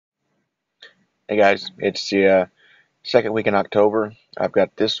Hey guys, it's the second week in October. I've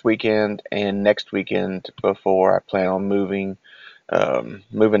got this weekend and next weekend before I plan on moving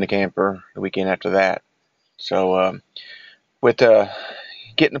the camper the weekend after that. So with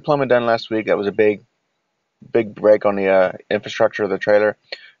getting the plumbing done last week, that was a big break on the infrastructure of the trailer.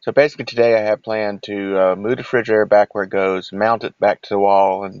 So basically today I have planned to move the refrigerator back where it goes, mount it back to the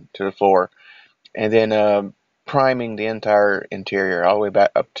wall and to the floor, and then priming the entire interior all the way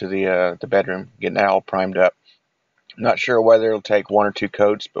back up to the bedroom, getting that all primed up. Not sure whether it'll take one or two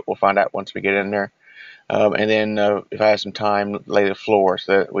coats, but we'll find out once we get in there. And then if I have some time, lay the floor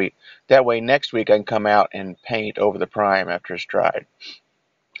so that way next week I can come out and paint over the prime after it's dried,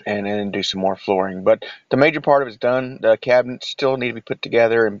 and then do some more flooring. But the major part of it's done. The cabinets still need to be put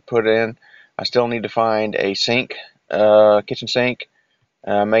together and put in. I still need to find a sink, kitchen sink.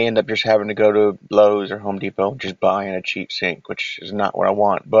 I may end up just having to go to Lowe's or Home Depot and just buying a cheap sink, which is not what I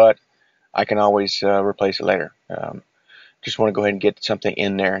want, but I can always replace it later. Just want to go ahead and get something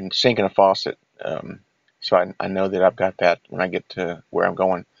in there and sink and a faucet, so I know that I've got that when I get to where I'm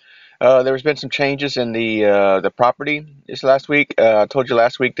going. There's been some changes in the property this last week. I told you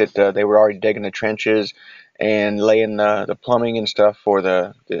last week that they were already digging the trenches and laying the plumbing and stuff for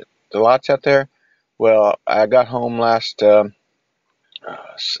the lots out there. Well, I got home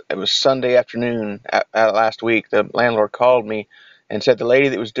it was Sunday afternoon last week. The landlord called me and said the lady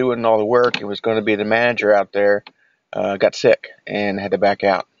that was doing all the work, it was going to be the manager out there, got sick and had to back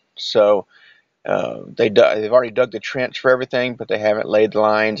out. So they've already dug the trench for everything, but they haven't laid the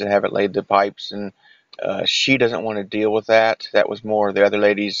lines and haven't laid the pipes. And she doesn't want to deal with that. That was more the other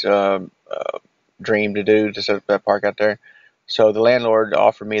lady's dream to do, to set up that park out there. So the landlord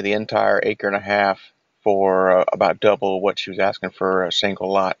offered me the entire acre and a half for about double what she was asking for a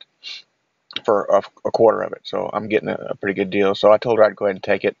single lot, for a quarter of it. So I'm getting a pretty good deal. So I told her I'd go ahead and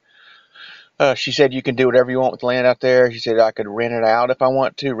take it. She said you can do whatever you want with land out there. She said I could rent it out if I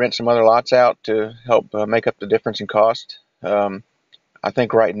want to, rent some other lots out to help make up the difference in cost. I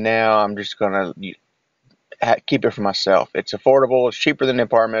think right now I'm just going to keep it for myself. It's affordable, it's cheaper than the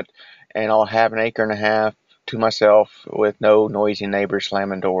apartment, and I'll have an acre and a half to myself with no noisy neighbors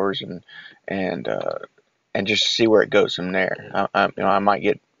slamming doors, and uh, and just see where it goes from there. I might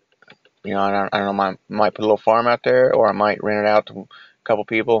get, I don't know, I might put a little farm out there, or I might rent it out to a couple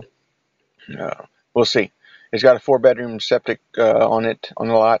people. We'll see. It's got a four-bedroom septic on it, on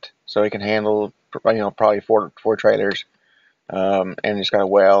the lot, so it can handle, probably four trailers. And it's got a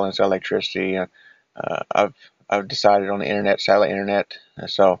well and it's got electricity. I've decided on the internet, satellite internet.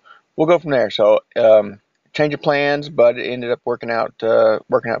 So we'll go from there. So change of plans, but it ended up working out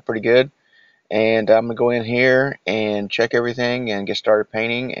pretty good. And I'm gonna go in here and check everything and get started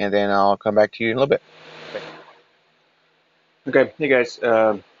painting, and then I'll come back to you in a little bit. Okay, hey guys,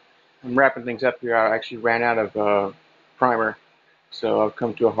 I'm wrapping things up here. I actually ran out of primer, so I've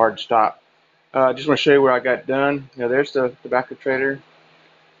come to a hard stop. I just want to show you where I got done. There's the back of the trailer.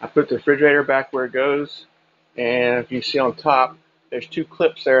 I put the refrigerator back where it goes, and if you see on top, there's two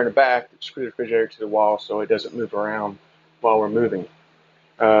clips there in the back that screw the refrigerator to the wall so it doesn't move around while we're moving.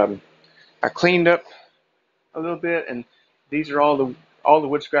 Um, I cleaned up a little bit, and these are all the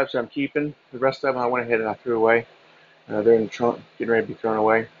wood scraps that I'm keeping. The rest of them I went ahead and I threw away. They're in the trunk, getting ready to be thrown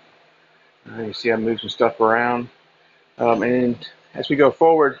away. You see I moved some stuff around. And as we go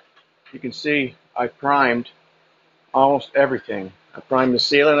forward, you can see I primed almost everything. I primed the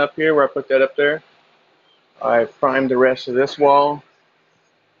ceiling up here where I put that up there. I primed the rest of this wall,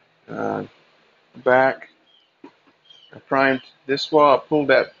 uh, back. I primed this wall. I pulled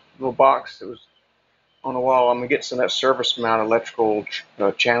that little box that was on the wall. I'm gonna get some of that surface mount electrical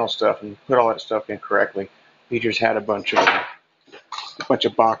channel stuff and put all that stuff in correctly. He just had a bunch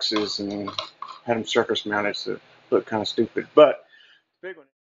of boxes and had them surface mounted, so it looked kind of stupid. But the big one.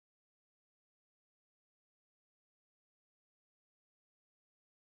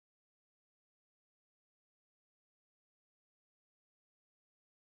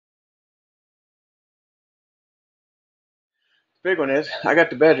 The big one is I got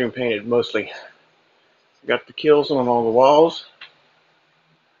the bedroom painted mostly. I got the kills on all the walls.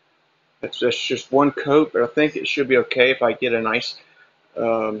 That's just one coat, but I think it should be okay if I get a nice,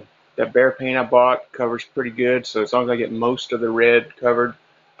 that bear paint I bought covers pretty good. So as long as I get most of the red covered,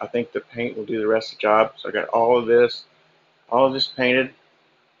 I think the paint will do the rest of the job. So I got all of this painted.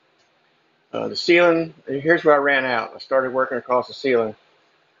 The ceiling, here's where I ran out. I started working across the ceiling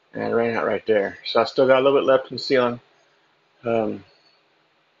and I ran out right there. So I still got a little bit left in the ceiling. Um,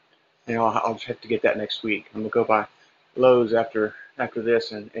 I'll just have to get that next week. I'm gonna go by Lowe's after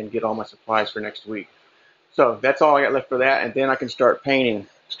this and get all my supplies for next week. So that's all I got left for that, and then I can start painting.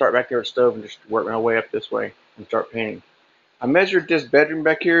 start back there at the stove and just work my way up this way and start painting. I measured this bedroom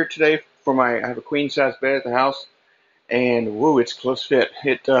back here today for I have a queen size bed at the house, and whoa, it's close fit.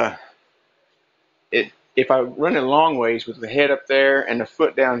 If I run it long ways with the head up there and the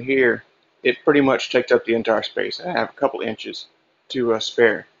foot down here, it pretty much takes up the entire space. I have a couple inches to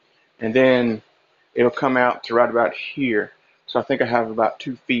spare, and then it'll come out to right about here. So I think I have about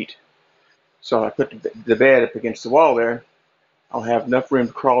 2 feet. So I put the bed up against the wall there. I'll have enough room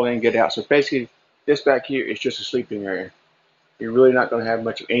to crawl in and get out. So basically, this back here is just a sleeping area. You're really not going to have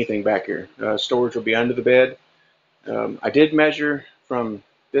much of anything back here. Storage will be under the bed. I did measure from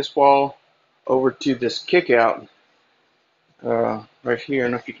this wall over to this kick out right here. I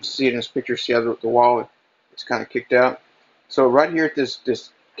don't know if you can see it in this picture. See how the wall is kind of kicked out. So right here at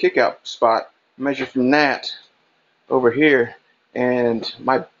this kick out spot, measure from that over here, and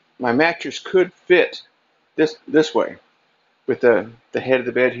my mattress could fit this way with the head of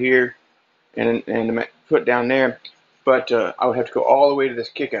the bed here and the foot down there, but I would have to go all the way to this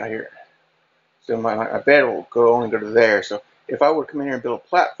kick out here. So my bed will only go to there. So if I were to come in here and build a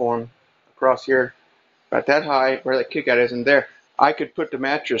platform across here, about that high, where that kick out is in there, I could put the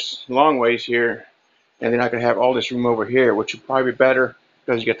mattress long ways here, and then I could have all this room over here, which would probably be better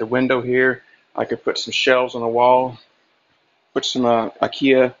because you get the window here. I could put some shelves on the wall, put some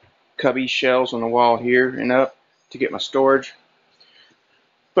IKEA cubby shelves on the wall here and up to get my storage.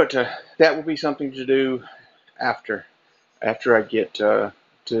 But that will be something to do after I get to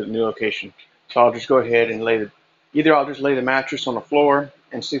the new location. So I'll just go ahead and either I'll just lay the mattress on the floor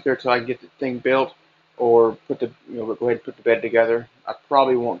and sit there till I get the thing built, or go ahead and put the bed together. I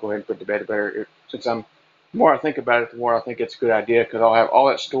probably won't go ahead and put the bed together since the more I think about it, the more I think it's a good idea, because I'll have all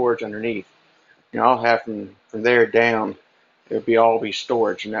that storage underneath. I'll have from there down, it'll be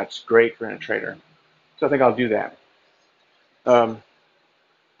storage, and that's great for a trailer. So I think I'll do that.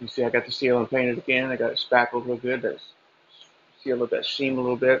 You see, I got the ceiling painted again. I got it spackled real good. That's sealed up that seam a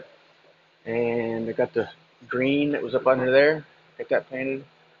little bit, and I got the green that was up under there. Got that painted.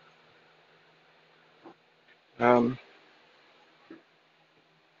 And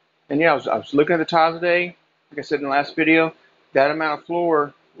yeah, I was looking at the tile today. Like I said in the last video, that amount of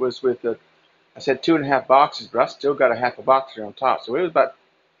floor was with I said 2.5 boxes, but I still got a half a box here on top. So it was about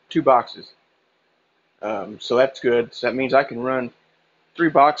 2 boxes. So that's good. So that means I can run 3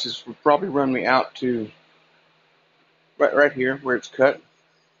 boxes. Would probably run me out to right here where it's cut.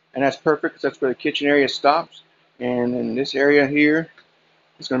 And that's perfect because that's where the kitchen area stops. And then this area here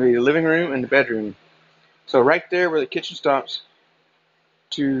is going to be the living room and the bedroom. So right there where the kitchen stops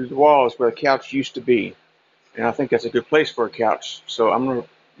to the wall is where the couch used to be. And I think that's a good place for a couch. So I'm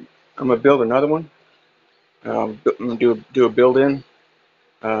gonna build another one. I'm gonna do a build-in,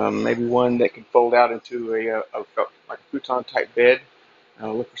 maybe one that can fold out into like a futon type bed.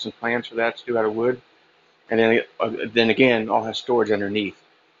 I'll look for some plans for that to do out of wood. And then again, I'll have storage underneath.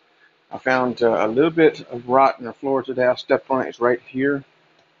 I found a little bit of rot in the floor today. I stepped on it. It's right here.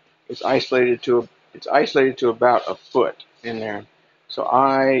 It's isolated to about a foot in there. So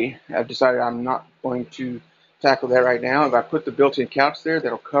I have decided I'm not going to tackle that right now. If I put the built-in couch there,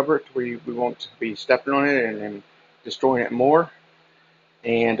 that'll cover it to where we won't be stepping on it and destroying it more.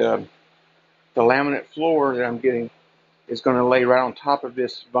 And the laminate floor that I'm getting is going to lay right on top of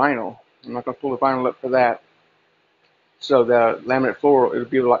this vinyl. I'm not going to pull the vinyl up for that. So the laminate floor, it'll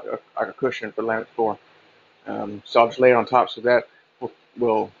be like a cushion for the laminate floor. So I'll just lay it on top, so that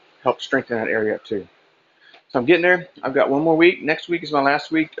will help strengthen that area up too. So I'm getting there. I've got one more week. Next week is my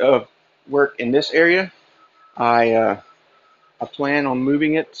last week of work in this area. I plan on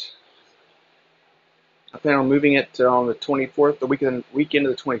moving it. I plan on moving it on the 24th, the weekend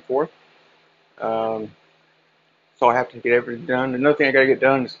of the 24th. So I have to get everything done. Another thing I got to get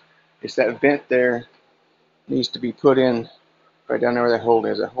done is that vent there needs to be put in right down there where that hole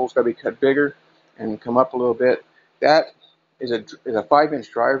is. That hole's got to be cut bigger and come up a little bit. That is a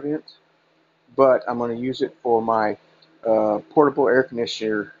 5-inch dryer vent, but I'm going to use it for my portable air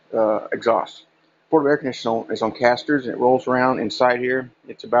conditioner exhaust. Portable air conditioner is on casters, and it rolls around inside here.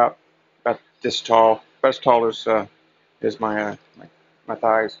 It's about this tall, about as tall as my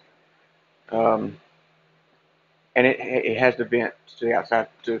thighs, and it has the vent to the outside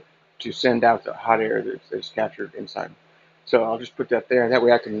to send out the hot air that's captured inside. So I'll just put that there. That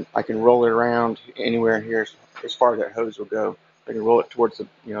way I can roll it around anywhere in here as far as that hose will go. I can roll it towards the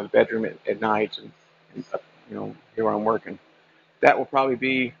the bedroom at night and here where I'm working. That will probably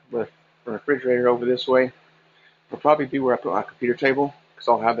be with the refrigerator over this way. Will probably be where I put my computer table, because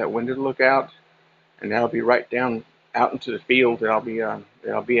I'll have that window to look out, and that'll be right down out into the field that I'll be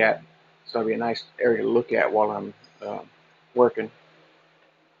at. So it'll be a nice area to look at while I'm working.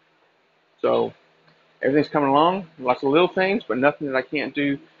 So everything's coming along. Lots of little things, but nothing that I can't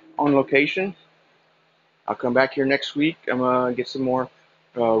do on location. I'll come back here next week. I'm gonna get some more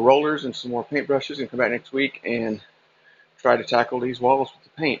rollers and some more paintbrushes, and come back next week and try to tackle these walls with the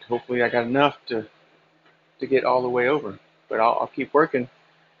paint. Hopefully, I got enough to get all the way over. But I'll keep working,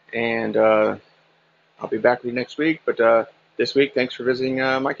 and I'll be back with you next week. But this week, thanks for visiting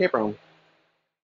my camper home.